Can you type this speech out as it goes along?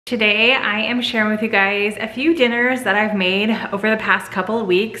Today I am sharing with you guys a few dinners that I've made over the past couple of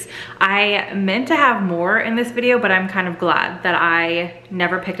weeks. I meant to have more in this video, but I'm kind of glad that I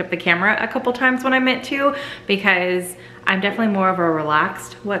never picked up the camera a couple times when I meant to, because I'm definitely more of a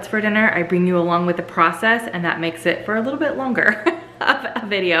relaxed what's for dinner. I bring you along with the process, and that makes it for a little bit longer of a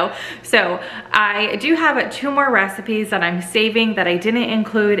video. So I do have 2 more recipes that I'm saving that I didn't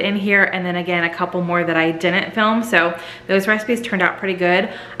include in here, and then again a couple more that I didn't film. So those recipes turned out pretty good.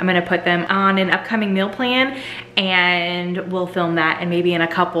 I'm gonna put them on an upcoming meal plan, and we'll film that, and maybe in a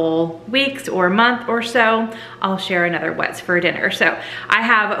couple weeks or a month or so I'll share another what's for dinner. So I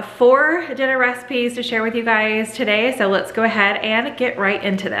have 4 dinner recipes to share with you guys today, so let's go ahead and get right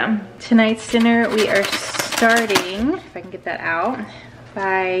into them. Tonight's dinner, we are starting, if I can get that out,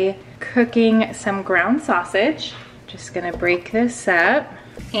 by cooking some ground sausage. Just gonna break this up.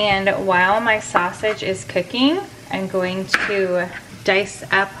 And while my sausage is cooking, I'm going to dice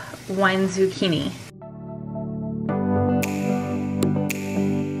up 1 zucchini.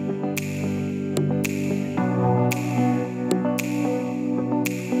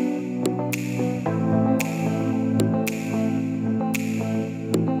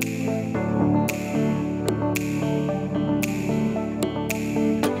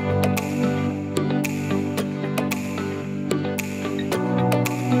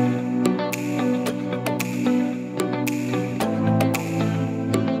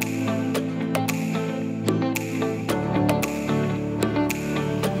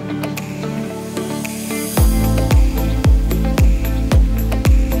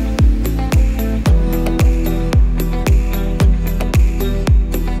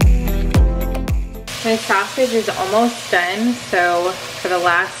 My sausage is almost done, so for the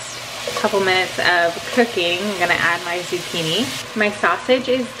last couple minutes of cooking, I'm gonna add my zucchini. My sausage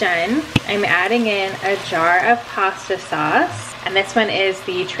is done. I'm adding in a jar of pasta sauce, and this one is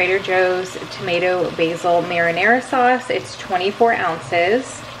the Trader Joe's tomato basil marinara sauce. It's 24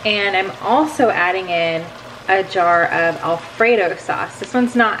 ounces. And I'm also adding in a jar of Alfredo sauce. This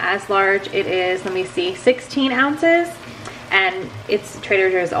one's not as large. It is, let me see, 16 ounces. And it's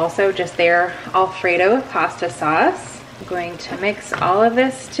Trader Joe's also, just their Alfredo pasta sauce. I'm going to mix all of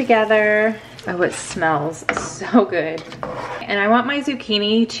this together. Oh, it smells so good. And I want my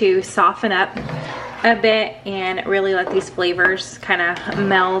zucchini to soften up a bit and really let these flavors kind of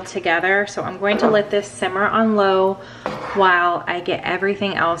meld together. So I'm going to let this simmer on low while I get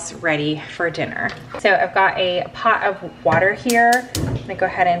everything else ready for dinner. So I've got a pot of water here. I'm gonna go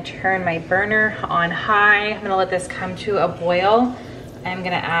ahead and turn my burner on high. I'm gonna let this come to a boil. I'm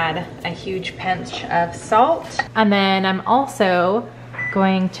gonna add a huge pinch of salt. And then I'm also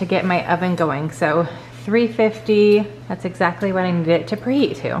going to get my oven going. So 350, that's exactly what I need it to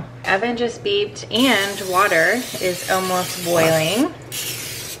preheat to. Oven just beeped and water is almost boiling.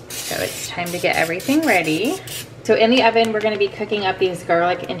 So it's time to get everything ready. So in the oven, we're gonna be cooking up these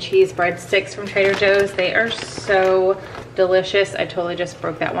garlic and cheese breadsticks from Trader Joe's. They are so delicious. I totally just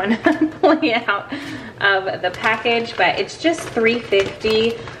broke that one pulling it out of the package, but it's just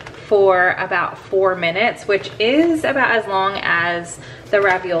 350 for about 4 minutes, which is about as long as the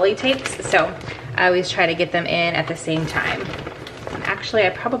ravioli takes. So I always try to get them in at the same time. And actually, I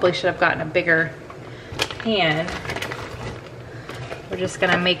probably should have gotten a bigger pan. We're just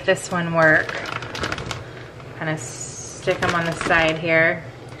gonna make this one work. Kind of stick them on the side here,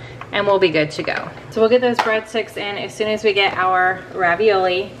 and we'll be good to go. So we'll get those breadsticks in as soon as we get our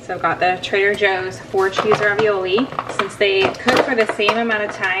ravioli. So I've got the Trader Joe's 4 cheese ravioli. Since they cook for the same amount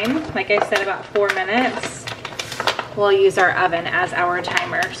of time, like I said, about 4 minutes, we'll use our oven as our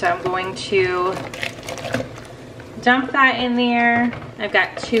timer. So I'm going to dump that in there. I've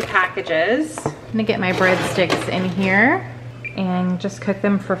got 2 packages. I'm gonna get my breadsticks in here and just cook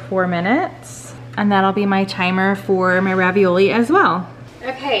them for 4 minutes. And that'll be my timer for my ravioli as well.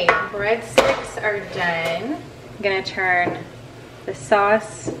 Okay, breadsticks are done. I'm gonna turn the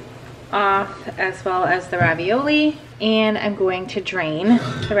sauce off as well as the ravioli, and I'm going to drain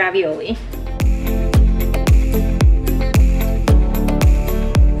the ravioli.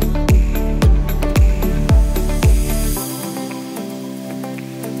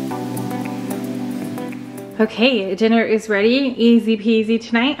 Okay, dinner is ready, easy peasy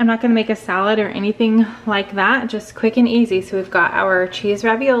tonight. I'm not gonna make a salad or anything like that, just quick and easy. So we've got our cheese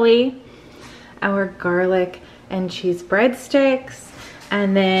ravioli, our garlic and cheese breadsticks,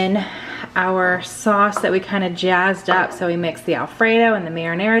 and then our sauce that we kind of jazzed up. So we mixed the Alfredo and the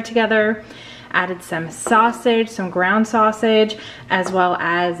marinara together, added some sausage, some ground sausage, as well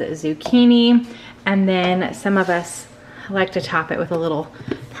as zucchini. And then some of us I like to top it with a little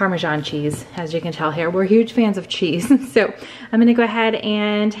Parmesan cheese. As you can tell here, we're huge fans of cheese. So I'm gonna go ahead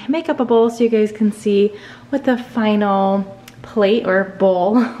and make up a bowl so you guys can see what the final plate or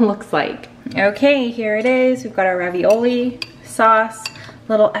bowl looks like. Okay, here it is. We've got our ravioli sauce,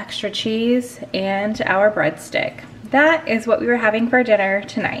 little extra cheese, and our breadstick. That is what we were having for dinner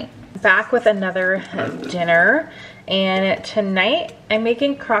tonight. Back with another dinner, and tonight I'm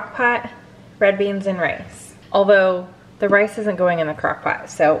making crock pot red beans and rice. Although the rice isn't going in the crock pot,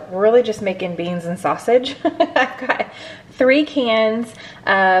 so we're really just making beans and sausage. I've got 3 cans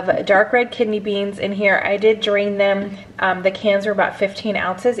of dark red kidney beans in here. I did drain them. The cans are about 15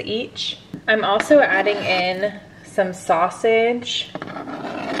 ounces each. I'm also adding in some sausage,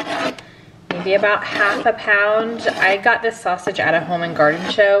 maybe about half a pound. I got this sausage at a Home and Garden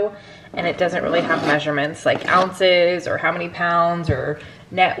show, and it doesn't really have measurements like ounces or how many pounds or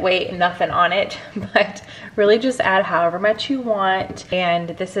net weight, nothing on it, but really just add however much you want. And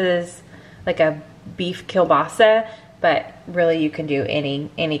this is like a beef kielbasa, but really you can do any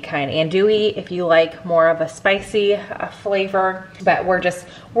kind andouille if you like more of a spicy flavor, but we're just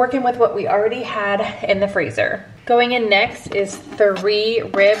working with what we already had in the freezer. Going in next is 3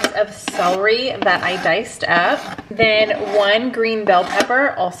 ribs of celery that I diced up, then 1 green bell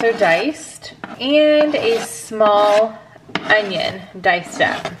pepper, also diced, and a small onion diced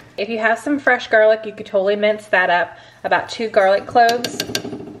up. If you have some fresh garlic, you could totally mince that up. About 2 garlic cloves.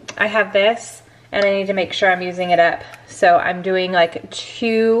 I have this, and I need to make sure I'm using it up. So I'm doing like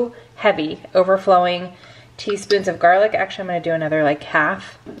 2 heavy overflowing teaspoons of garlic. Actually, I'm gonna do another like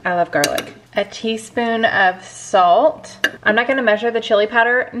half. I love garlic. A teaspoon of salt. I'm not gonna measure the chili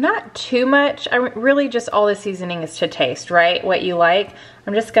powder, not too much. I really just, all the seasoning is to taste, right? What you like.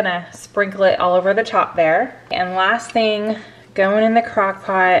 I'm just gonna sprinkle it all over the top there. And last thing going in the crock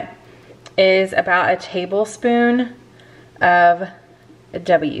pot is about a tablespoon of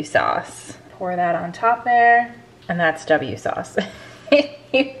W sauce. Pour that on top there, and that's W sauce.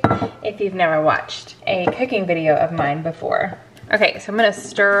 If you've never watched a cooking video of mine before. Okay, so I'm gonna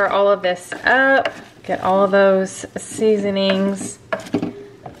stir all of this up, get all of those seasonings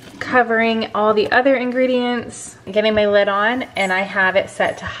covering all the other ingredients, getting my lid on, and I have it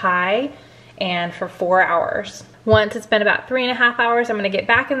set to high and for 4 hours. Once it's been about 3.5 hours, I'm gonna get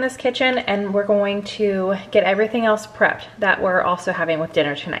back in this kitchen and we're going to get everything else prepped that we're also having with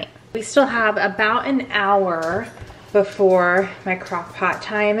dinner tonight. We still have about an hour before my crock pot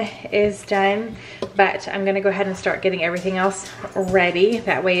time is done, but I'm gonna go ahead and start getting everything else ready.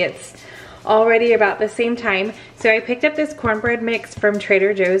 That way it's already about the same time. So I picked up this cornbread mix from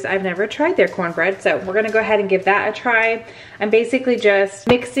Trader Joe's. I've never tried their cornbread, so we're gonna go ahead and give that a try. I'm basically just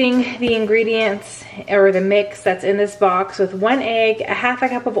mixing the ingredients or the mix that's in this box with 1 egg, a half a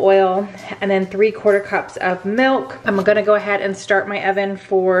cup of oil, and then 3/4 cups of milk. I'm gonna go ahead and start my oven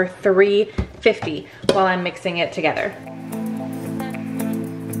for 350 while I'm mixing it together.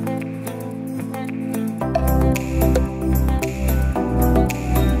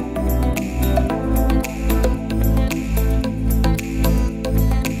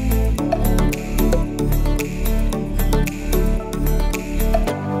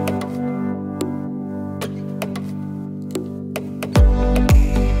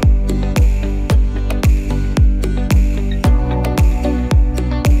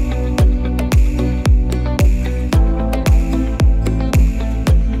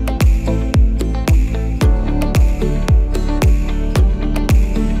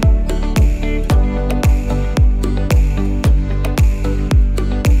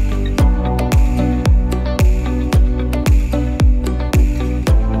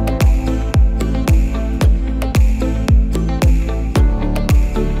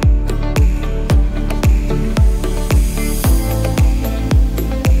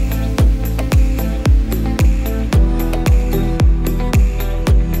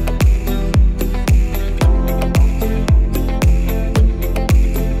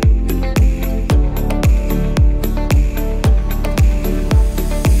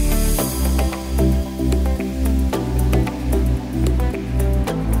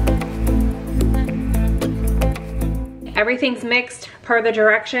 Everything's mixed per the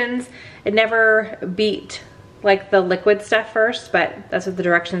directions. It never beat like the liquid stuff first, but that's what the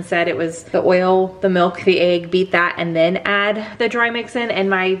directions said. It was the oil, the milk, the egg, beat that, and then add the dry mix in. And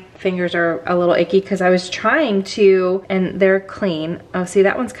my fingers are a little icky because I was trying to, and they're clean. Oh, see,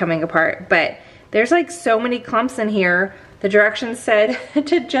 that one's coming apart, but there's like so many clumps in here. The directions said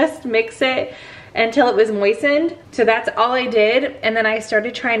to just mix it until it was moistened. So that's all I did. And then I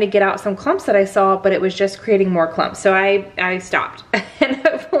started trying to get out some clumps that I saw, but it was just creating more clumps. So I stopped. And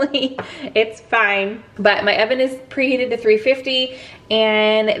hopefully honestly, it's fine. But my oven is preheated to 350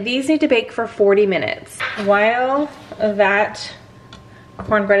 and these need to bake for 40 minutes. While that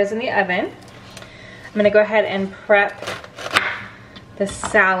cornbread is in the oven, I'm gonna go ahead and prep the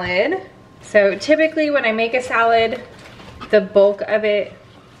salad. So typically when I make a salad, the bulk of it,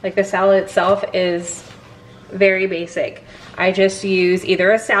 like the salad itself, is very basic. I just use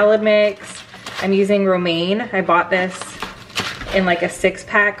either a salad mix. I'm using romaine. I bought this in like a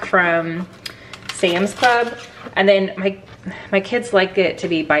 6-pack from Sam's Club. And then my kids like it to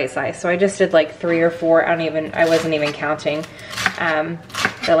be bite-sized. So I just did like 3 or 4. I wasn't even counting.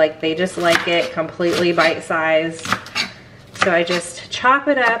 But like they just like it completely bite-sized. So I just chop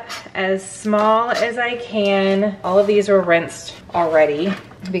it up as small as I can. All of these were rinsed already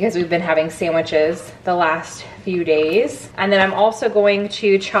because we've been having sandwiches the last few days. And then I'm also going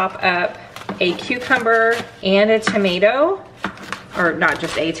to chop up a cucumber and a tomato, or not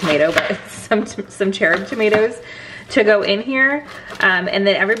just a tomato, but some cherry tomatoes to go in here. And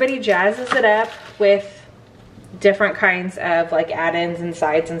then everybody jazzes it up with different kinds of like add-ins and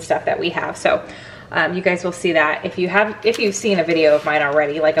sides and stuff that we have. So you guys will see that. If you've seen a video of mine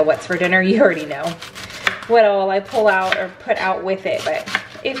already, like a what's for dinner, you already know what all I pull out or put out with it. But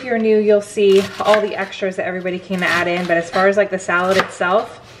if you're new, you'll see all the extras that everybody can add in. But as far as like the salad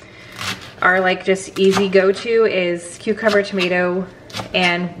itself, our like just easy go-to is cucumber, tomato,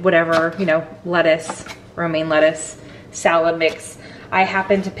 and whatever, you know, lettuce, romaine lettuce, salad mix I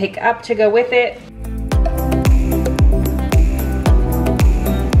happen to pick up to go with it.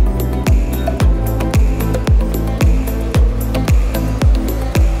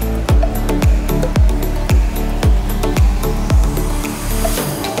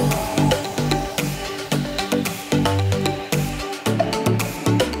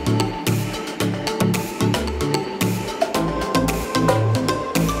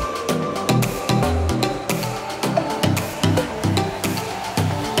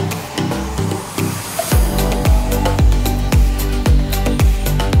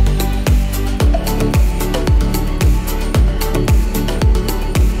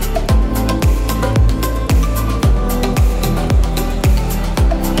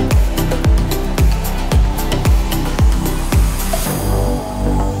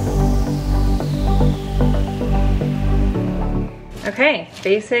 Okay,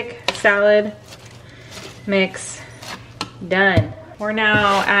 basic salad mix done. We're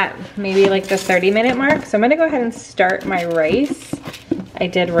now at maybe like the 30-minute mark. So I'm gonna go ahead and start my rice. I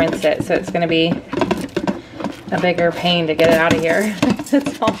did rinse it, so it's gonna be a bigger pain to get it out of here.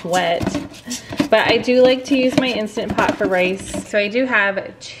 It's all wet. But I do like to use my Instant Pot for rice. So I do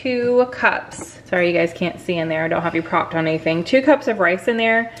have 2 cups. Sorry you guys can't see in there. I don't have you propped on anything. 2 cups of rice in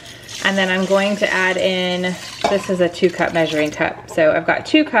there. And then I'm going to add in, this is a 2-cup measuring cup. So I've got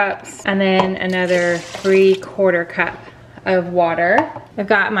 2 cups and then another 3/4 cup of water. I've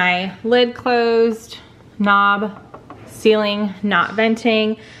got my lid closed, knob, sealing, not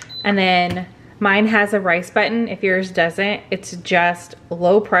venting. And then mine has a rice button. If yours doesn't, it's just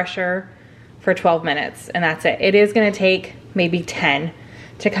low pressure for 12 minutes and that's it. It is gonna take maybe 10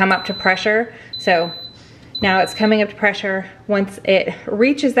 to come up to pressure. So now it's coming up to pressure. Once it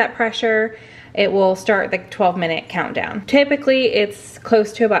reaches that pressure, it will start the 12-minute countdown. Typically, it's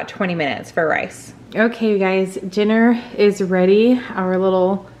close to about 20 minutes for rice. Okay, you guys, dinner is ready. Our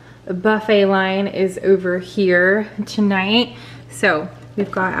little buffet line is over here tonight. So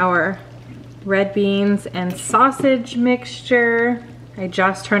we've got our red beans and sausage mixture. I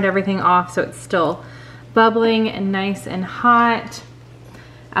just turned everything off, so it's still bubbling and nice and hot.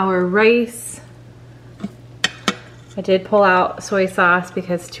 Our rice. I did pull out soy sauce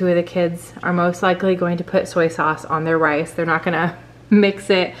because 2 of the kids are most likely going to put soy sauce on their rice. They're not gonna mix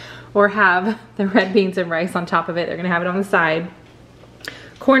it or have the red beans and rice on top of it. They're gonna have it on the side.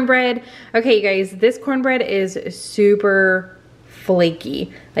 Cornbread. Okay, you guys, this cornbread is super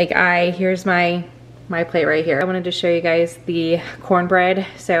flaky. Like here's my plate right here. I wanted to show you guys the cornbread.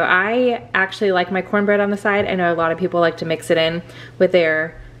 So I actually like my cornbread on the side. I know a lot of people like to mix it in with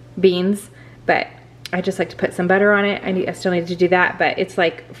their beans, but I just like to put some butter on it. I still need to do that, but it's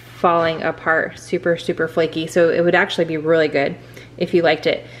like falling apart, super, super flaky. So it would actually be really good if you liked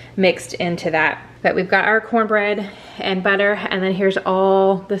it mixed into that. But we've got our cornbread and butter, and then here's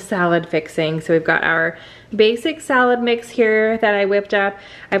all the salad fixing. So we've got our basic salad mix here that I whipped up.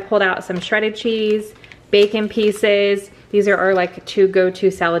 I pulled out some shredded cheese, bacon pieces. These are our like 2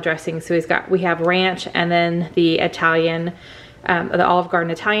 go-to salad dressings. So we have ranch and then the Italian the Olive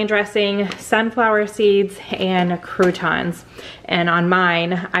Garden Italian dressing, sunflower seeds, and croutons. And on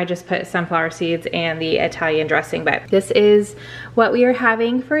mine, I just put sunflower seeds and the Italian dressing. But this is what we are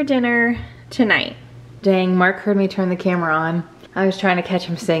having for dinner tonight. Dang, Mark heard me turn the camera on. I was trying to catch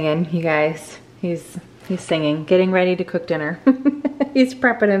him singing, you guys. He's singing, getting ready to cook dinner. He's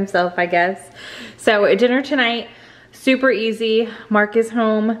prepping himself, I guess. So dinner tonight, super easy. Mark is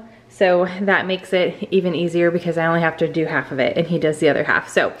home, so that makes it even easier because I only have to do half of it and he does the other half.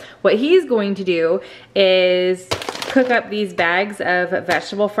 So what he's going to do is cook up these bags of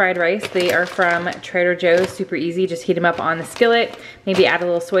vegetable fried rice. They are from Trader Joe's, super easy. Just heat them up on the skillet, maybe add a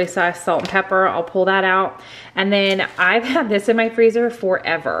little soy sauce, salt and pepper. I'll pull that out. And then I've had this in my freezer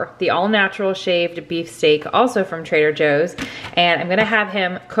forever. The all natural shaved beef steak, also from Trader Joe's. And I'm gonna have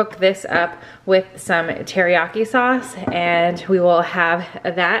him cook this up with some teriyaki sauce, and we will have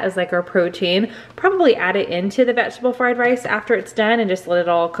that as like our protein. Probably add it into the vegetable fried rice after it's done and just let it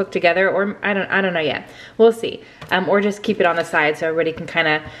all cook together, or I don't know yet. We'll see. Or just keep it on the side so everybody can kind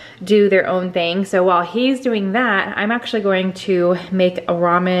of do their own thing. So while he's doing that, I'm actually going to make a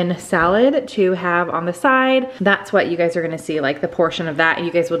ramen salad to have on the side. That's what you guys are gonna see, like the portion of that.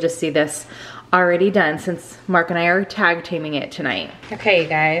 You guys will just see this already done since Mark and I are tag teaming it tonight. Okay, you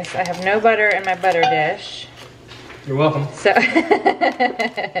guys, I have no butter in my butter dish. You're welcome. So,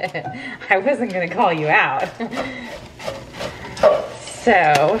 I wasn't gonna call you out. So,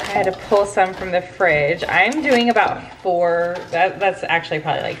 I had to pull some from the fridge. I'm doing about 4, that's actually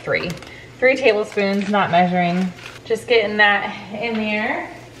probably like 3 tablespoons, not measuring. Just getting that in there.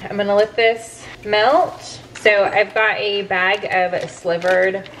 I'm gonna let this melt. So I've got a bag of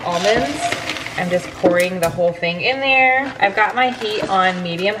slivered almonds. I'm just pouring the whole thing in there. I've got my heat on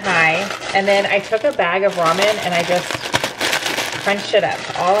medium high. And then I took a bag of ramen and I just crunched it up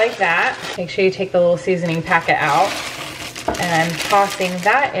all like that. Make sure you take the little seasoning packet out. And I'm tossing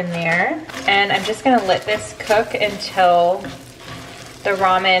that in there. And I'm just gonna let this cook until the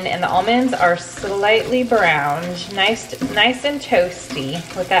ramen and the almonds are slightly browned. Nice and toasty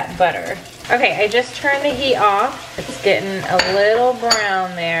with that butter. Okay, I just turned the heat off. It's getting a little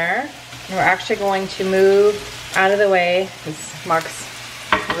brown there. And we're actually going to move out of the way because Mark's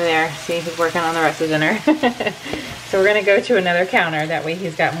over there. See, he's working on the rest of dinner. So we're gonna go to another counter. That way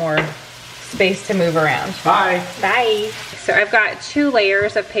he's got more space to move around. Bye. Bye. So I've got 2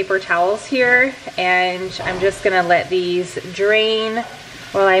 layers of paper towels here, and I'm just gonna let these drain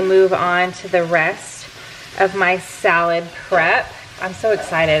while I move on to the rest of my salad prep. I'm so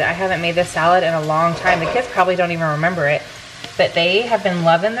excited. I haven't made this salad in a long time. The kids probably don't even remember it, but they have been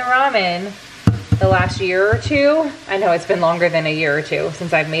loving the ramen the last year or 2. I know it's been longer than a year or 2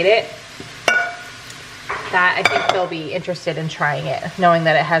 since I've made it. That I think they'll be interested in trying it, knowing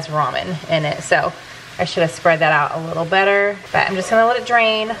that it has ramen in it. So I should have spread that out a little better, but I'm just gonna let it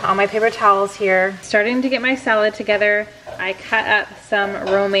drain on my paper towels here. Starting to get my salad together. I cut up some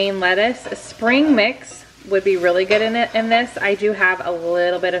romaine lettuce. A spring mix would be really good in this. I do have a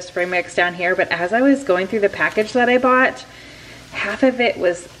little bit of spring mix down here, but as I was going through the package that I bought, half of it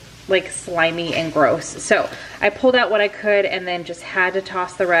was like slimy and gross. So I pulled out what I could and then just had to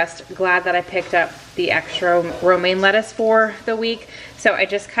toss the rest. Glad that I picked up the extra romaine lettuce for the week. So I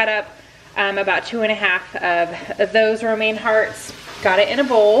just cut up about 2.5 of those romaine hearts. Got it in a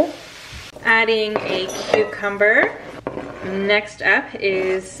bowl. Adding a cucumber. Next up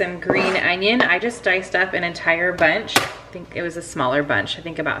is some green onion. I just diced up an entire bunch. I think it was a smaller bunch. I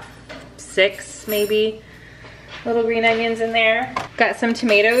think about 6 maybe. Little green onions in there. Got some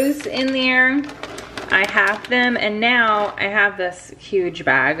tomatoes in there. I have them, and now I have this huge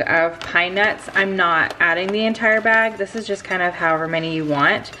bag of pine nuts. I'm not adding the entire bag. This is just kind of however many you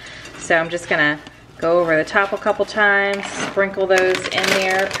want. So I'm just gonna go over the top a couple times, sprinkle those in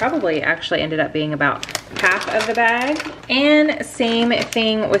there. Probably actually ended up being about half of the bag. And same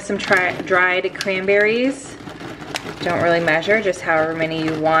thing with some dried cranberries. Don't really measure, just however many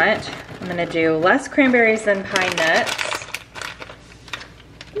you want. I'm gonna do less cranberries than pine nuts.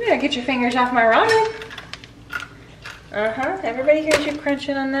 You better get your fingers off my ramen. Everybody hears you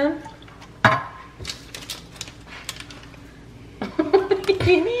crunching on them. What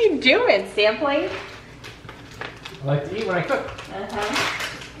are you doing, sampling? I like to eat when I cook.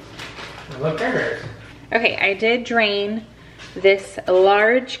 I love cranberries. Okay, I did drain this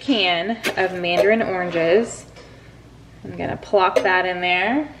large can of mandarin oranges. I'm gonna plop that in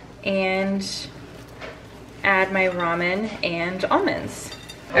there and add my ramen and almonds.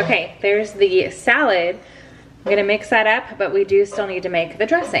 Okay, there's the salad. I'm gonna mix that up, but we do still need to make the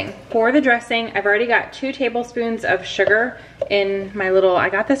dressing. For the dressing, I've already got 2 tablespoons of sugar in my little, I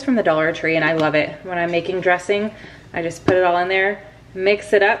got this from the Dollar Tree and I love it. When I'm making dressing, I just put it all in there,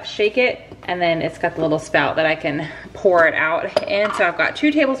 mix it up, shake it, and then it's got the little spout that I can pour it out. And so I've got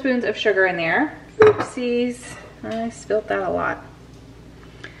 2 tablespoons of sugar in there. Oopsies, I spilled that a lot.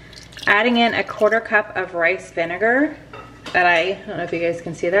 Adding in a 1/4 cup of rice vinegar that I don't know if you guys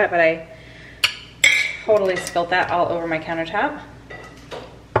can see that, but I totally spilled that all over my countertop.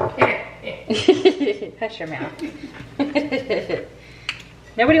 Hush your mouth.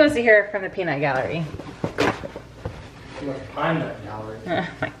 Nobody wants to hear from the peanut gallery. Pine nut gallery. Oh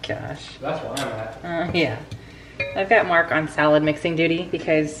my gosh. That's where I'm at. Yeah. I've got Mark on salad mixing duty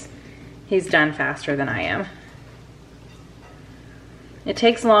because he's done faster than I am. It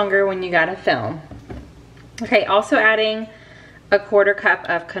takes longer when you gotta film. Okay, also adding a 1/4 cup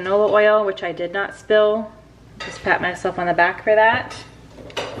of canola oil, which I did not spill. Just pat myself on the back for that.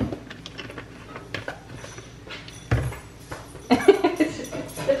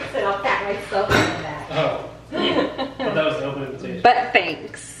 I'll pat myself on the back. Oh. Well, that was the open invitation. But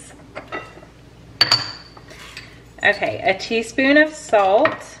thanks. Okay, a teaspoon of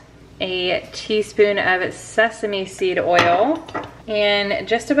salt, a teaspoon of sesame seed oil, and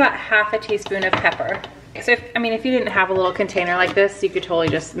just about 1/2 teaspoon of pepper. So if you didn't have a little container like this, you could totally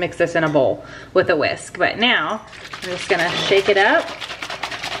just mix this in a bowl with a whisk. But now, I'm just gonna shake it up.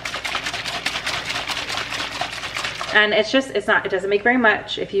 And it doesn't make very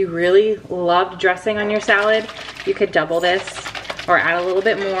much. If you really loved dressing on your salad, you could double this or add a little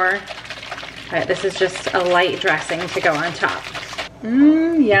bit more. But this is just a light dressing to go on top.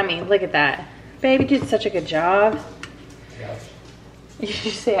 Yummy, look at that. Babe, you did such a good job. Yeah. You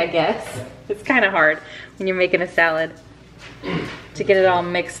should say, I guess. It's kind of hard when you're making a salad to get it all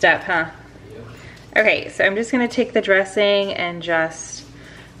mixed up, huh? Okay, so I'm just gonna take the dressing and just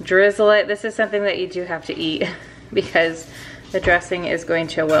drizzle it. This is something that you do have to eat because the dressing is going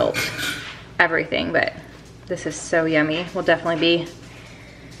to wilt everything, but this is so yummy. We'll definitely be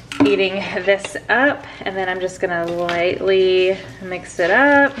eating this up, and then I'm just gonna lightly mix it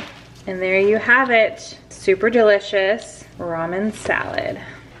up, and there you have it. Super delicious ramen salad.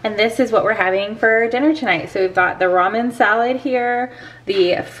 And this is what we're having for dinner tonight. So we've got the ramen salad here,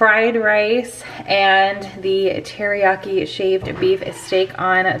 the fried rice, and the teriyaki shaved beef steak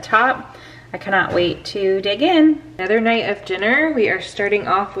on top. I cannot wait to dig in. Another night of dinner. We are starting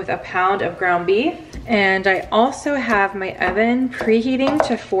off with a pound of ground beef. And I also have my oven preheating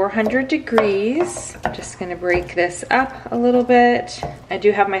to 400 degrees. I'm just gonna break this up a little bit. I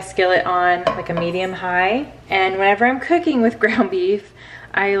do have my skillet on like a medium high. And whenever I'm cooking with ground beef,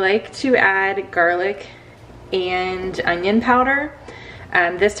 I like to add garlic and onion powder.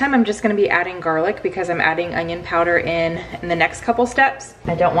 This time I'm just gonna be adding garlic because I'm adding onion powder in the next couple steps.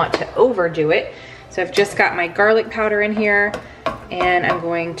 I don't want to overdo it. So I've just got my garlic powder in here and I'm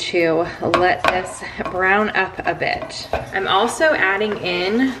going to let this brown up a bit. I'm also adding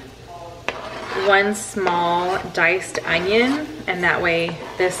in 1 small diced onion, and that way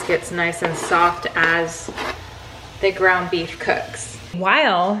this gets nice and soft as the ground beef cooks.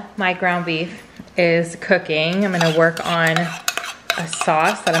 While my ground beef is cooking, I'm gonna work on a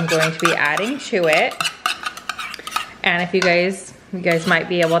sauce that I'm going to be adding to it. And if you guys might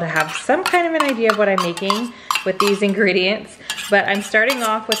be able to have some kind of an idea of what I'm making with these ingredients, but I'm starting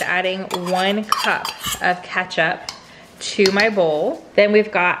off with adding 1 cup of ketchup to my bowl. Then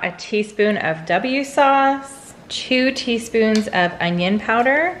we've got a teaspoon of W sauce, 2 teaspoons of onion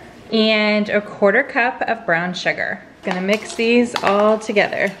powder, and a 1/4 cup of brown sugar. Gonna mix these all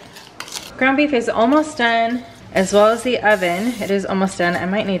together. Ground beef is almost done, as well as the oven. It is almost done. I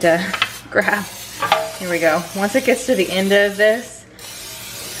might need to grab, here we go. Once it gets to the end of this,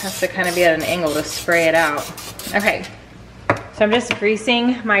 it has to kind of be at an angle to spray it out. Okay, so I'm just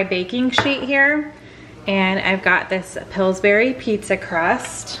greasing my baking sheet here, and I've got this Pillsbury pizza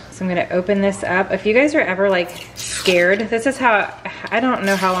crust. So I'm gonna open this up. If you guys are ever like scared, this is how, I don't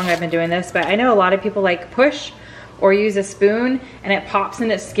know how long I've been doing this, but I know a lot of people like push or use a spoon and it pops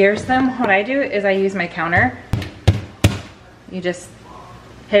and it scares them. What I do is I use my counter. You just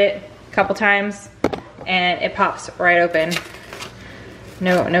hit it a couple times and it pops right open.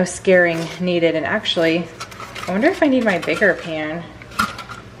 No scaring needed. And actually, I wonder if I need my bigger pan.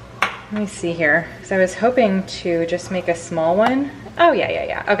 Let me see here. So I was hoping to just make a small one. Oh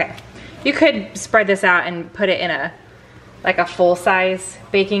yeah, okay. You could spread this out and put it in like a full-size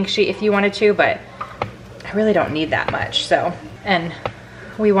baking sheet if you wanted to, but I really don't need that much. So, and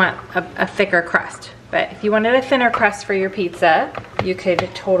we want a thicker crust. But if you wanted a thinner crust for your pizza, you could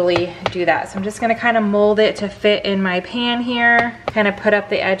totally do that. So I'm just gonna kind of mold it to fit in my pan here, kind of put up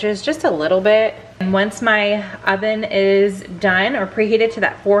the edges just a little bit. And once my oven is done or preheated to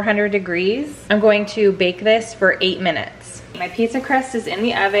that 400 degrees, I'm going to bake this for 8 minutes. My pizza crust is in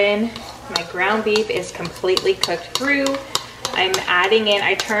the oven. My ground beef is completely cooked through. I'm adding in,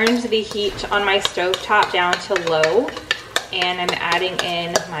 I turned the heat on my stovetop down to low, and I'm adding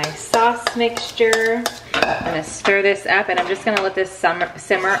in my sauce mixture. I'm gonna stir this up, and I'm just gonna let this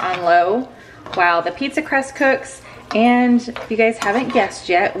simmer on low while the pizza crust cooks. And if you guys haven't guessed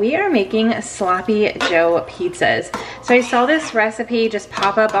yet, we are making Sloppy Joe pizzas. So I saw this recipe just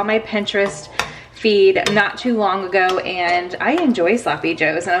pop up on my Pinterest feed not too long ago, and I enjoy Sloppy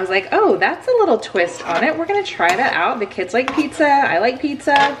Joes, and I was like, oh, that's a little twist on it. We're gonna try that out. The kids like pizza, I like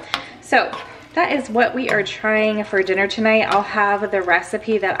pizza. So that is what we are trying for dinner tonight. I'll have the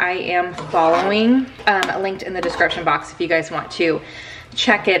recipe that I am following linked in the description box if you guys want to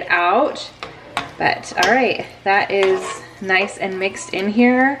check it out. But all right, that is nice and mixed in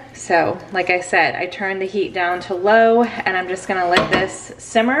here. So like I said, I turned the heat down to low, and I'm just gonna let this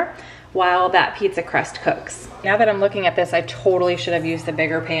simmer while that pizza crust cooks. Now that I'm looking at this, I totally should have used the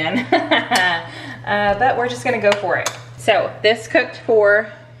bigger pan, but we're just gonna go for it. So this cooked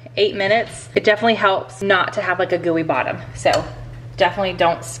for 8 minutes. It definitely helps not to have like a gooey bottom. So definitely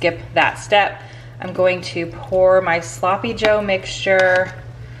don't skip that step. I'm going to pour my Sloppy Joe mixture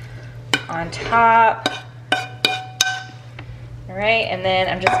on top. All right, and then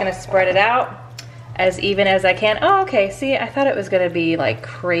I'm just gonna spread it out as even as I can. Oh, okay, see, I thought it was gonna be like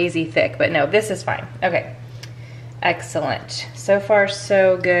crazy thick, but no, this is fine. Okay, excellent. So far,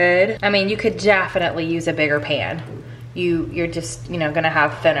 so good. I mean, you could definitely use a bigger pan. You're just, you know, gonna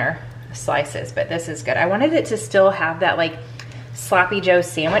have thinner slices, but this is good. I wanted it to still have that like Sloppy Joe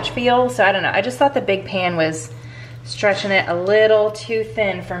sandwich feel, so I don't know. I just thought the big pan was stretching it a little too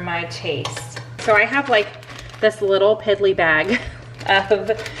thin for my taste. So I have like this little piddly bag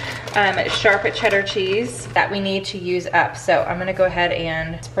of sharp cheddar cheese that we need to use up. So I'm gonna go ahead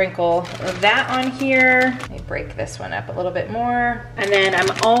and sprinkle that on here. Let me break this one up a little bit more. And then I'm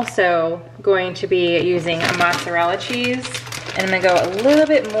also going to be using mozzarella cheese, and I'm gonna go a little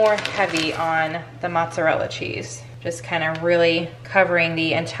bit more heavy on the mozzarella cheese. Just kind of really covering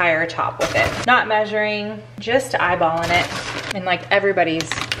the entire top with it. Not measuring, just eyeballing it. And like everybody's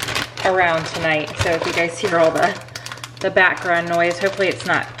around tonight, so if you guys hear all the background noise, hopefully it's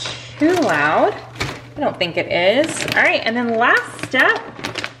not too loud. I don't think it is. All right, and then last step,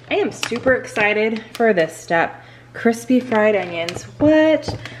 I am super excited for this step. Crispy fried onions.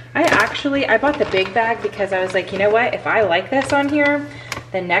 What? I bought the big bag because I was like, you know what? If I like this on here,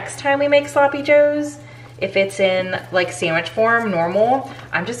 the next time we make Sloppy Joes, if it's in like sandwich form, normal,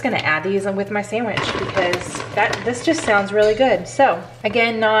 I'm just gonna add these with my sandwich because this just sounds really good. So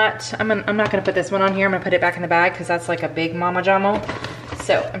again, I'm not gonna put this one on here. I'm gonna put it back in the bag because that's like a big mama jamo.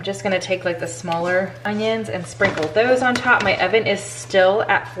 So I'm just gonna take like the smaller onions and sprinkle those on top. My oven is still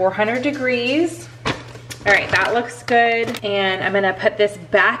at 400 degrees. All right, that looks good. And I'm gonna put this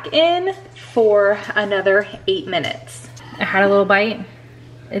back in for another 8 minutes. I had a little bite.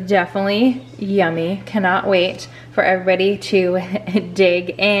 Definitely yummy. Cannot wait for everybody to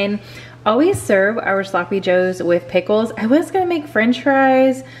dig in. Always serve our Sloppy Joes with pickles. I was gonna make French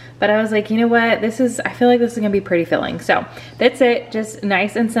fries, but I was like, you know what? I feel like this is gonna be pretty filling. So that's it, just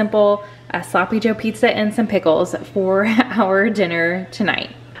nice and simple. A Sloppy Joe pizza and some pickles for our dinner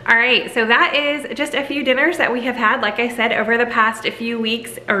tonight. All right, so that is just a few dinners that we have had, like I said, over the past few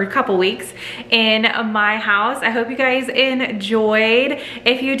weeks or couple weeks in my house. I hope you guys enjoyed.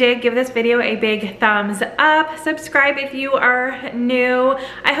 If you did, give this video a big thumbs up. Subscribe if you are new.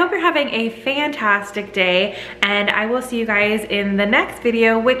 I hope you're having a fantastic day, and I will see you guys in the next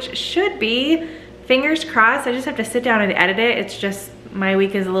video, which should be, fingers crossed, I just have to sit down and edit it. It's just, my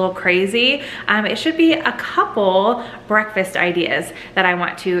week is a little crazy. It should be a couple breakfast ideas that I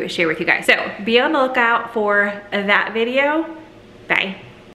want to share with you guys. So be on the lookout for that video. Bye.